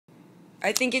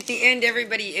I think at the end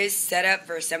everybody is set up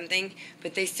for something,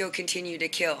 but they still continue to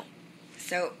kill.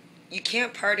 So you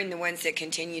can't pardon the ones that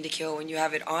continue to kill when you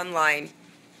have it online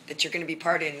that you're going to be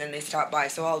pardoned and then they stop by.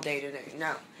 So all day today.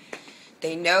 No.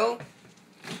 They know.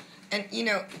 And,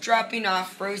 dropping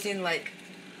off frozen,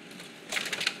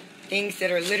 things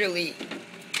that are literally,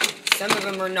 some of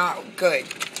them are not good.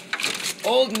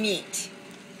 Old meat.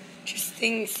 Just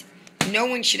things, no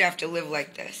one should have to live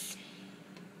like this.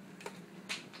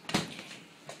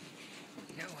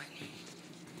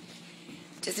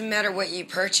 Doesn't matter what you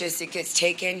purchase, it gets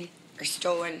taken or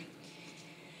stolen.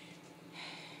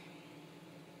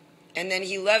 And then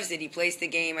he loves it. He plays the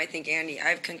game. I think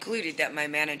I've concluded that my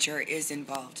manager is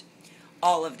involved.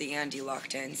 All of the Andy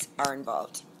locked-ins are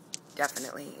involved.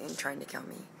 Definitely in trying to kill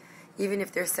me. Even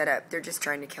if they're set up, they're just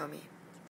trying to kill me.